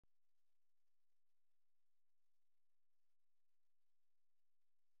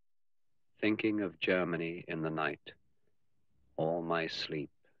thinking of Germany in the night. All my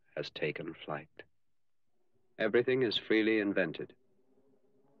sleep has taken flight. Everything is freely invented.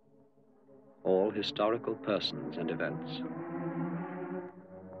 All historical persons and events.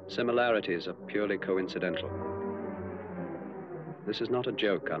 Similarities are purely coincidental. This is not a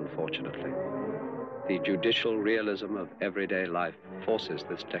joke, unfortunately. The judicial realism of everyday life forces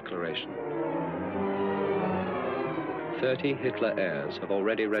this declaration. 30 Hitler heirs have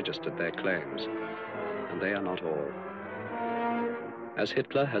already registered their claims, and they are not all. As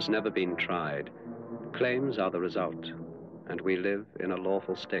Hitler has never been tried, claims are the result, and we live in a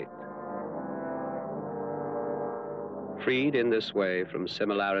lawful state. Freed in this way from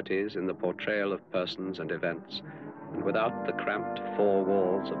similarities in the portrayal of persons and events, and without the cramped four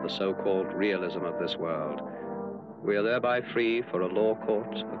walls of the so-called realism of this world, we are thereby free for a law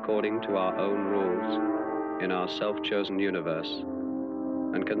court according to our own rules, in our self-chosen universe,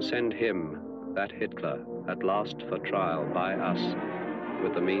 and can send him, that Hitler, at last for trial by us,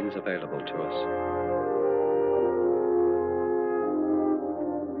 with the means available to us.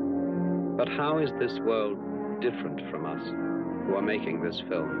 But how is this world different from us, who are making this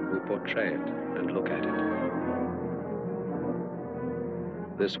film, who portray it and look at it?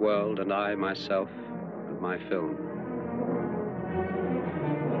 This world and I, myself, and my film.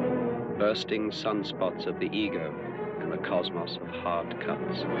 Bursting sunspots of the ego in the cosmos of hard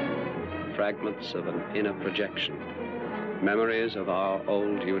cuts, fragments of an inner projection, memories of our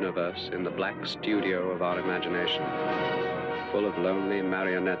old universe in the black studio of our imagination, full of lonely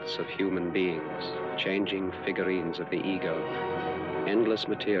marionettes of human beings, changing figurines of the ego, endless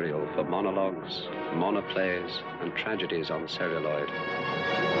material for monologues, monoplays, and tragedies on celluloid.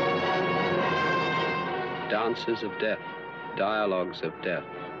 Dances of death, dialogues of death,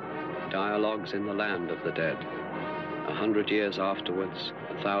 dialogues in the land of the dead. 100 years afterwards,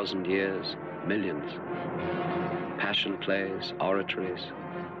 1,000 years, millions. Passion plays, oratories,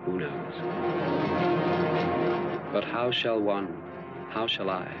 who knows? But how shall one, how shall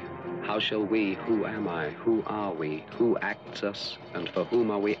I, how shall we, who am I, who are we, who acts us, and for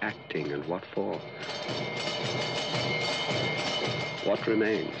whom are we acting, and what for? What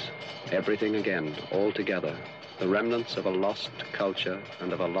remains? Everything again, all together. The remnants of a lost culture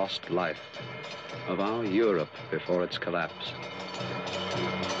and of a lost life, of our Europe before its collapse.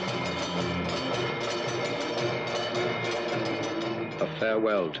 A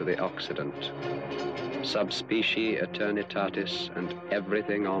farewell to the Occident. Subspecie eternitatis and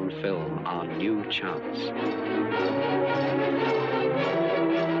everything on film, our new chance.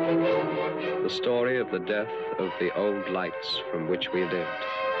 The story of the death of the old lights from which we lived,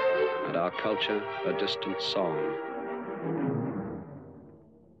 and our culture a distant song.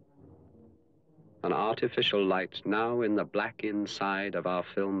 An artificial light now in the black inside of our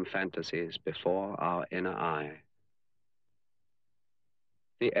film fantasies before our inner eye.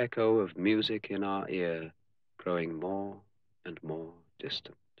 The echo of music in our ear growing more and more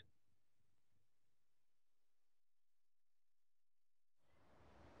distant.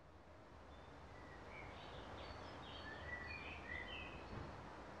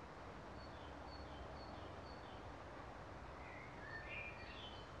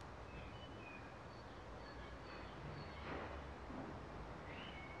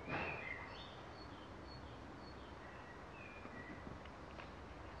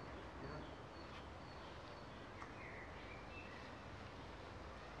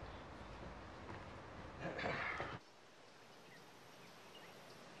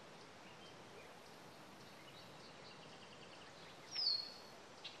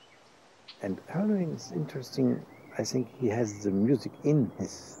 And Hölderlin is interesting. I think he has the music in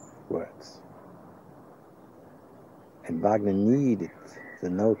his works. And Wagner needed the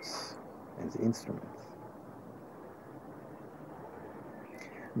notes and the instruments.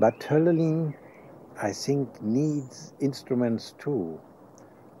 But Hölderlin, I think, needs instruments too.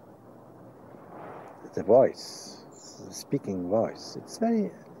 The voice, the speaking voice. It's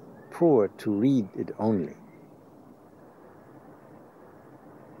very poor to read it only.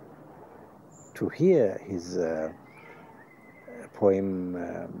 To hear his poem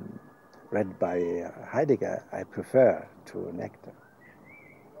read by Heidegger, I prefer to an actor,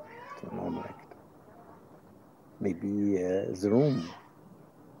 to a normal actor. Maybe the room,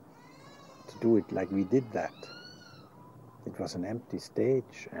 to do it like we did that. It was an empty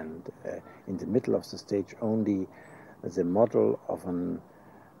stage, and in the middle of the stage only the model of an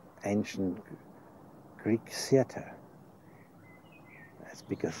ancient Greek theater. It's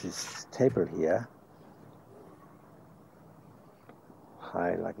because this table here,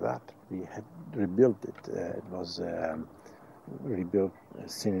 high like that, we had rebuilt it. It was rebuilt a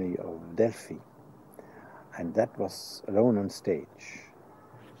scenery of Delphi. And that was alone on stage,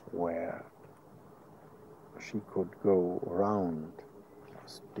 where she could go around,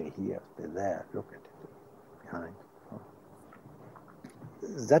 stay here, stay there, look at it behind.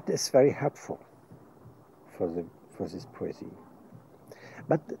 That is very helpful for this poesy.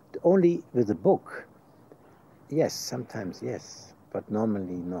 But only with a book, yes, sometimes yes, but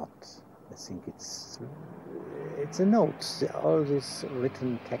normally not. I think it's a note. All this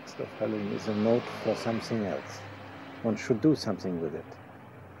written text of Hölderlin is a note for something else. One should do something with it.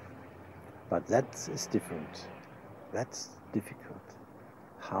 But that is different. That's difficult.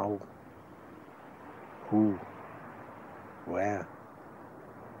 How? Who? Where?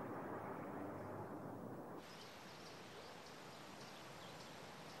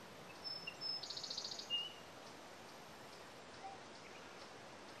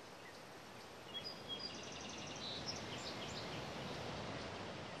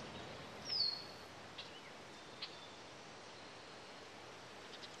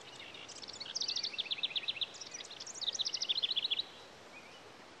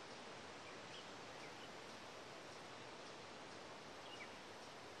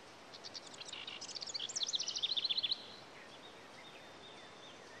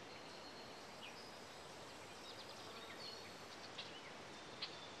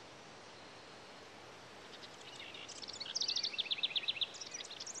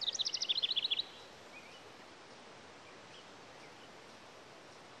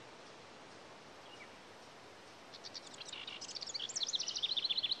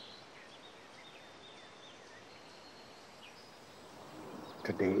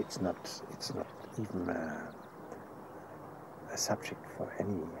 Today it's not even a subject for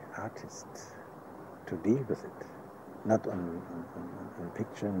any artist to deal with it. Not on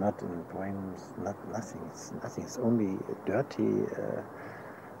picture, not in poems, nothing. It's nothing. It's only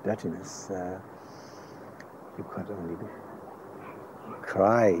dirtiness. You could only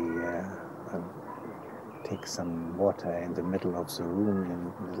cry and take some water in the middle of the room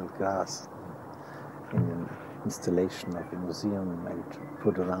in a little glass in an installation of a museum and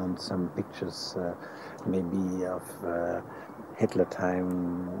put around some pictures, maybe of Hitler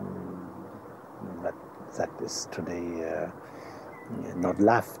time, but that is today not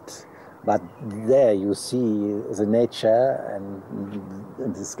left. But there you see the nature, and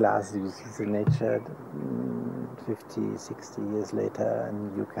in this glass you see the nature 50, 60 years later,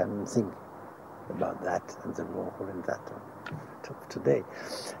 and you can think about that and the Warhol and that today.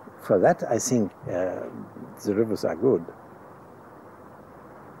 For that, I think the rivers are good,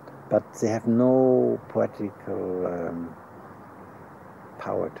 but they have no poetical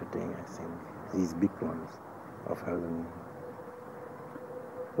power today, I think, these big ones of Hölderlin.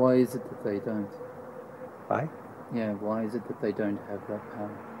 Why is it that they don't? Why? Yeah, why is it that they don't have that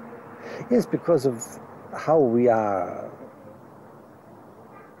power? Yes, because of how we are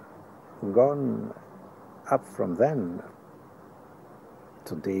gone up from then.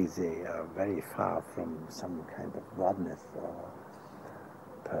 Today they are very far from some kind of godness or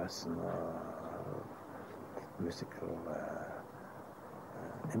person or musical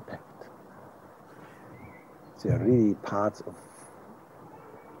impact. They are really parts of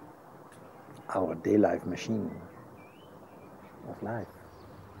our day life machine of life.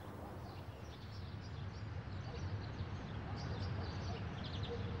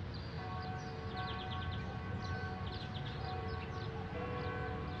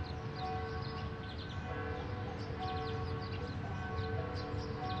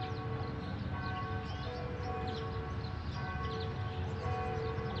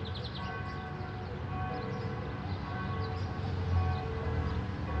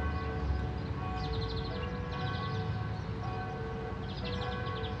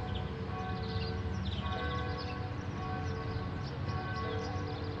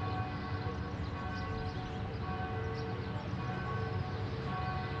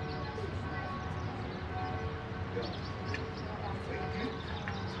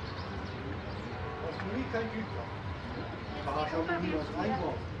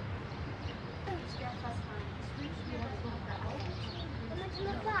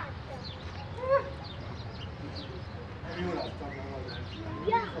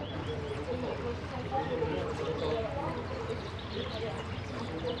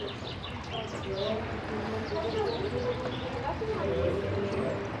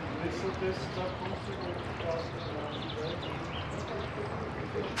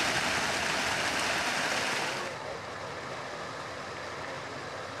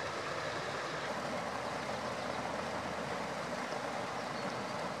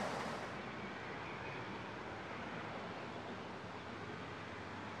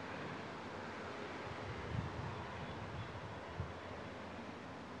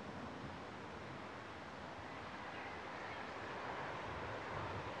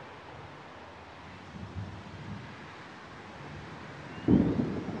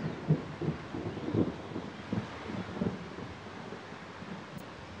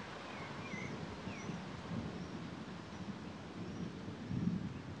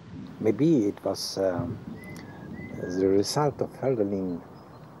 maybe it was the result of Hölderlin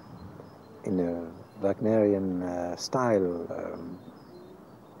in a Wagnerian style.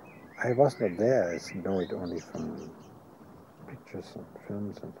 I was not there, I know it only from pictures and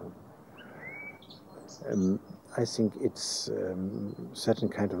films and so. I think it's certain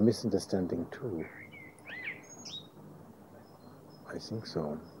kind of misunderstanding too. I think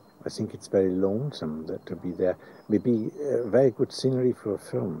so. I think it's very lonesome to be there. Maybe very good scenery for a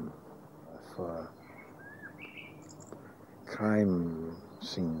film, for crime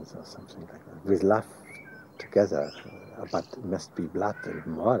scenes or something like that, with love together, but it must be blood and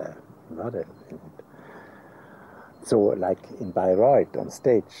murder in it. So like in Bayreuth on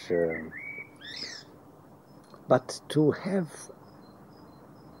stage, but to have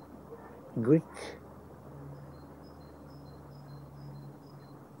Greek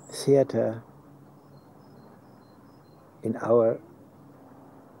theater in our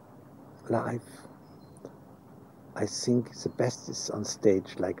life, I think the best is on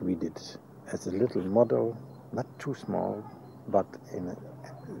stage like we did, as a little model, not too small, but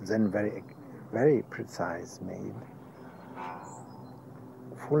then very, very precise made,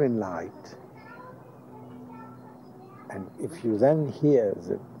 full in light. And if you then hear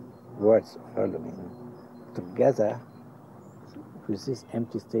the words of Hölderlin together with this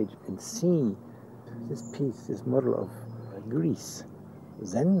empty stage and see this piece, this model of Greece,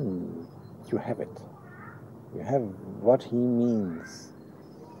 then you have it. You have what he means.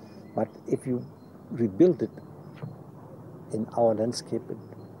 But if you rebuild it in our landscape, it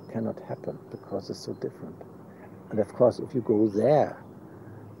cannot happen because it's so different. And of course, if you go there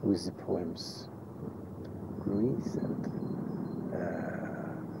with the poems, Greece, and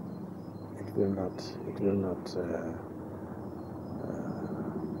it will not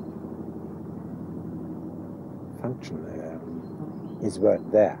function. His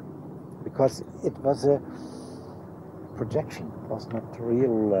word there, because it was a projection. It was not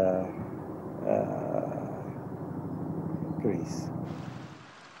real Greece.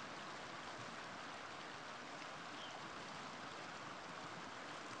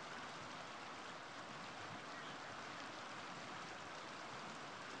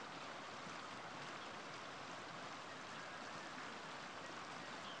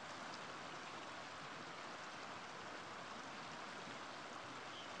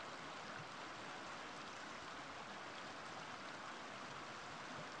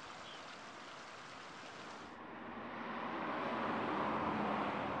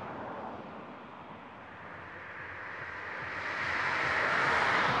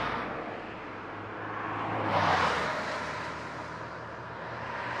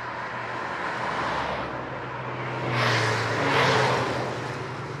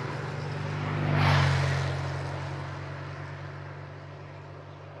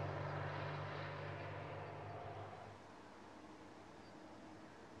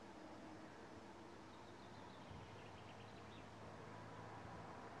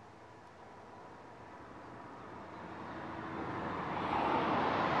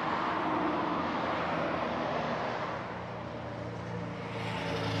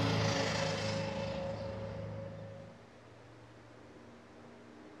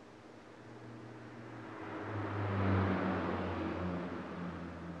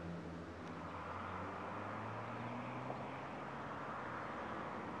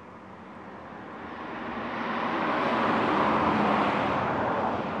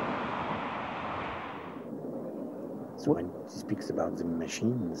 So when he speaks about the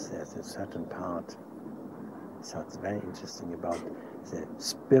machines, there's a certain part, so it's very interesting about the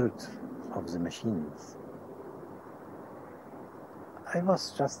spirit of the machines. I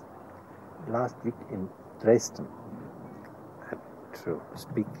was just last week in Dresden. I had to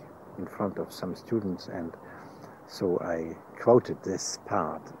speak in front of some students, and so I quoted this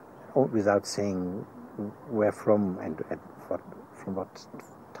part without saying where from and from what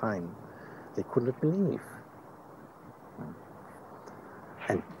time. They could not believe.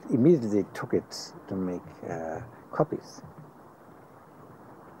 And immediately they took it to make copies.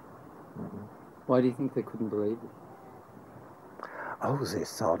 Why do you think they couldn't believe it? Oh, they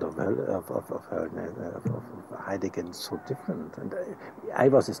thought of Heidegger so different. And I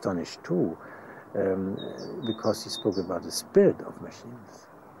was astonished too, because he spoke about the spirit of machines,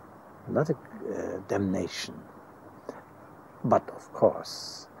 not a damnation. But of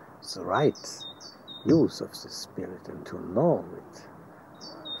course, the right use of the spirit and to know it.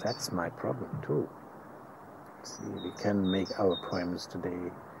 That's my problem too. See, we can make our poems today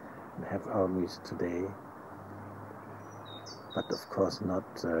and have our music today, but of course not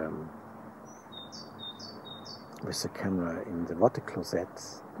with the camera in the water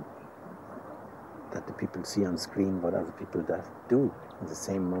closet, that the people see on screen what other people do in the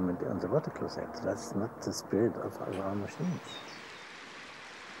same moment on the water closet. That's not the spirit of our machines.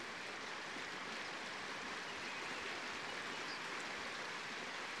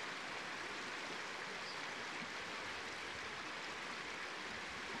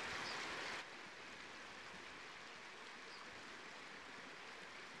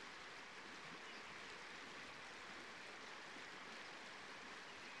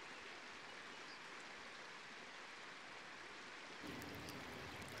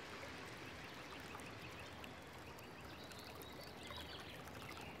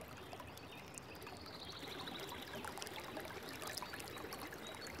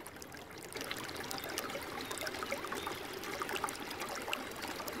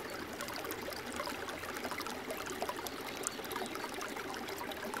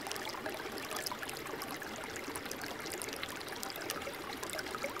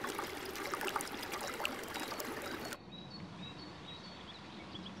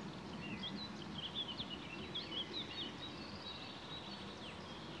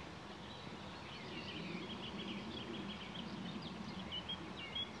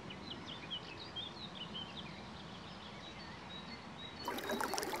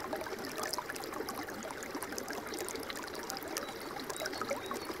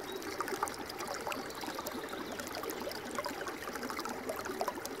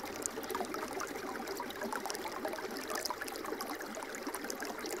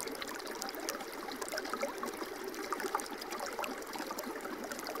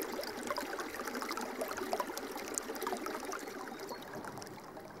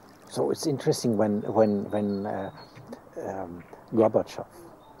 So it's interesting when Gorbachev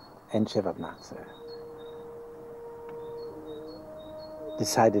and Shevardnadze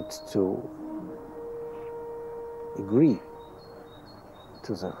decided to agree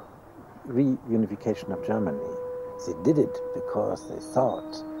to the reunification of Germany. They did it because they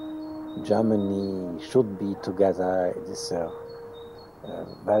thought Germany should be together. It is a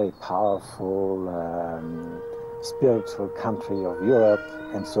very powerful spiritual country of Europe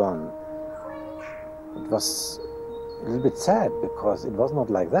and so on. It was a little bit sad because it was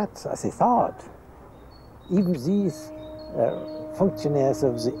not like that as they thought. Even these functionaries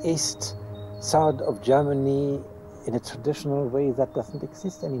of the East thought of Germany in a traditional way that doesn't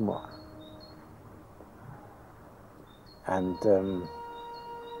exist anymore. And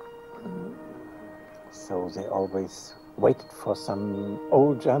so they always waited for some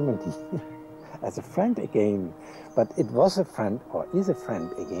old Germany as a friend again. But it was a friend, or is a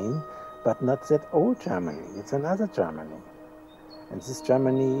friend again, but not that old Germany. It's another Germany. And this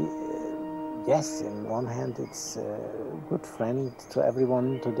Germany, yes, on one hand it's a good friend to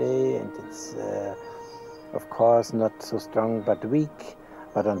everyone today, and it's of course not so strong but weak,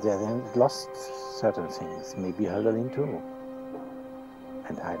 but on the other hand it lost certain things, maybe Hölderlin too,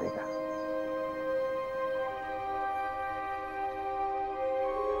 and Heidegger.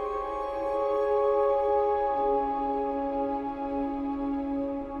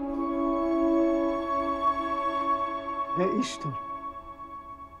 Der Ister.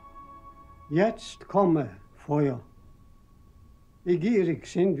 Jetzt komme, Feuer. Begierig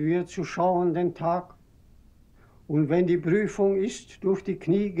sind wir zu schauen den Tag, und wenn die Prüfung ist durch die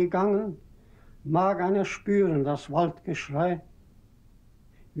Knie gegangen, mag einer spüren das Waldgeschrei.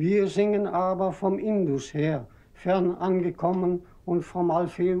 Wir singen aber vom Indus her, fern angekommen und vom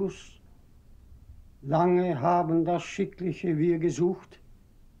Alpheus. Lange haben das Schickliche wir gesucht,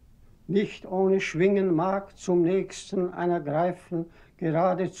 nicht ohne Schwingen mag zum nächsten einer greifen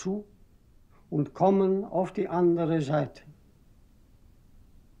geradezu und kommen auf die andere Seite.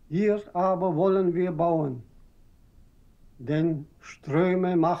 Hier aber wollen wir bauen, denn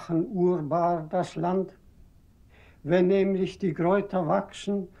Ströme machen urbar das Land. Wenn nämlich die Kräuter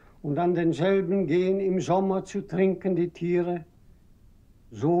wachsen und an denselben gehen im Sommer zu trinken die Tiere,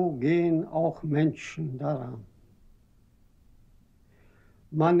 so gehen auch Menschen daran.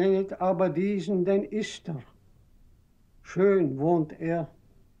 Man nennt aber diesen den Ister. Schön wohnt er.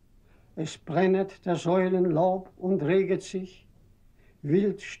 Es brennet der Säulen Laub und reget sich.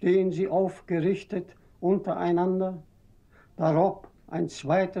 Wild stehen sie aufgerichtet untereinander. Darob ein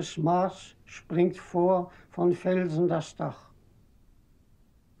zweites Maß springt vor von Felsen das Dach.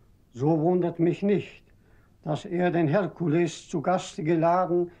 So wundert mich nicht, dass er den Herkules zu Gaste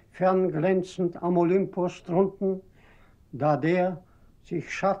geladen, fernglänzend am Olympos drunten, da der,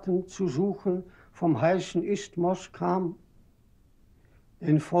 sich Schatten zu suchen, vom heißen Isthmos kam.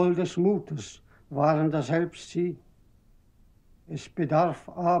 Denn voll des Mutes waren daselbst sie. Es bedarf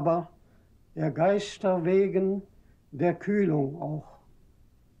aber der Geister wegen der Kühlung auch.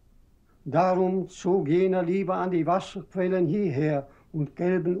 Darum zog jener lieber an die Wasserquellen hierher und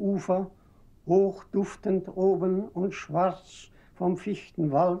gelben Ufer, hochduftend oben und schwarz vom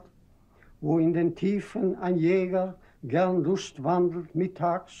Fichtenwald, wo in den Tiefen ein Jäger gern lustwandelt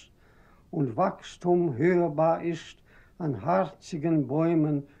mittags und Wachstum hörbar ist an harzigen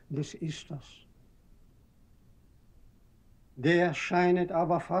Bäumen des Isters. Der scheinet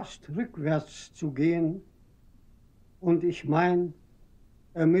aber fast rückwärts zu gehen, und ich mein,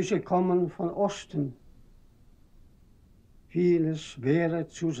 er müsse kommen von Osten. Vieles wäre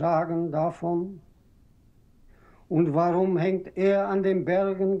zu sagen davon. Und warum hängt er an den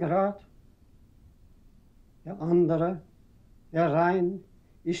Bergen grad? Der andere, der Rhein,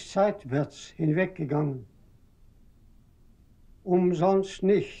 ist seitwärts hinweggegangen. Umsonst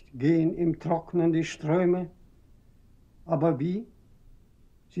nicht gehen im Trocknen die Ströme, aber wie?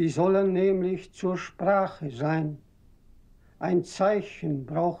 Sie sollen nämlich zur Sprache sein. Ein Zeichen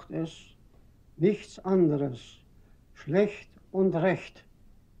braucht es, nichts anderes, schlecht und recht,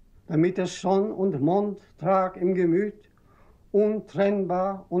 damit es Sonn und Mond trag im Gemüt,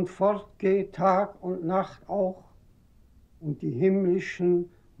 untrennbar und fortgeht Tag und Nacht auch, und die Himmlischen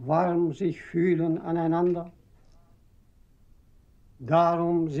warm sich fühlen aneinander.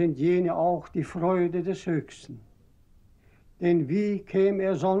 Darum sind jene auch die Freude des Höchsten. Denn wie käme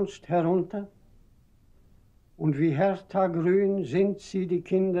er sonst herunter? Und wie herthagrün sind sie die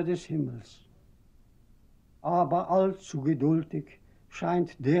Kinder des Himmels. Aber allzu geduldig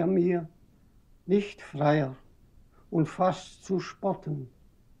scheint der mir, nicht freier und fast zu spotten.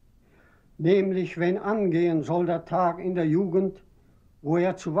 Nämlich wenn angehen soll der Tag in der Jugend, wo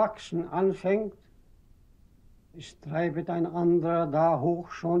er zu wachsen anfängt, es treibet ein anderer da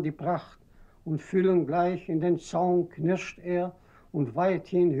hoch schon die Pracht, und füllen gleich in den Zaun knirscht er, und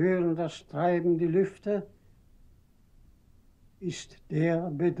weithin hören das Treiben die Lüfte, ist der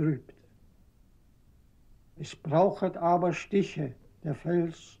betrübt. Es brauchet aber Stiche, der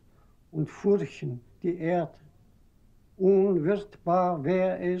Fels, und Furchen, die Erde. Unwirtbar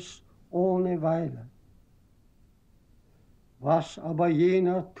wär es ohne Weile. Was aber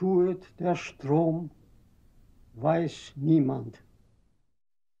jener tuet, der Strom, weiß niemand.